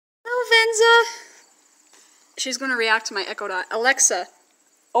Venza. She's going to react to my Echo Dot. Alexa,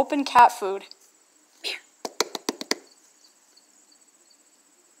 open cat food. Here.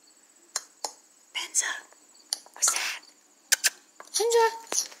 Venza. What's that? Venza.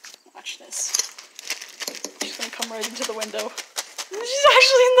 Watch this. She's going to come right into the window. She's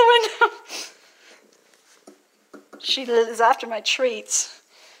actually in the window. She is after my treats.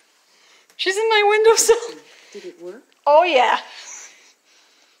 She's in my windowsill. Did it work? Oh, yeah.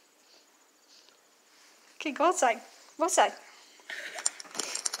 Okay, go outside. Go outside.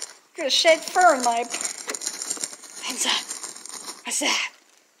 Got a shed fur in my... Venza. What's that?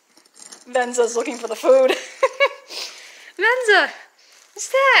 Venza's looking for the food. Venza. What's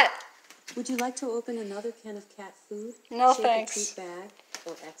that? Would you like to open another can of cat food? No, Shake thanks. the treat bag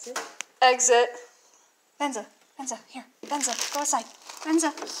or exit? Exit. Venza. Venza, here. Venza, go outside.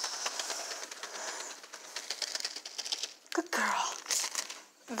 Venza. Good girl.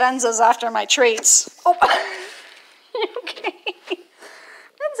 Venza's after my treats. Oh. Okay.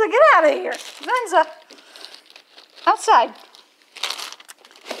 Venza, get out of here. Venza. Outside.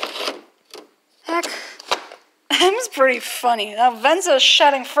 Heck. That was pretty funny. Now Venza's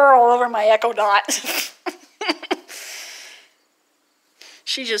shedding fur all over my Echo Dot.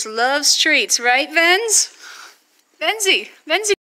 She just loves treats, right, Venz? Venzy.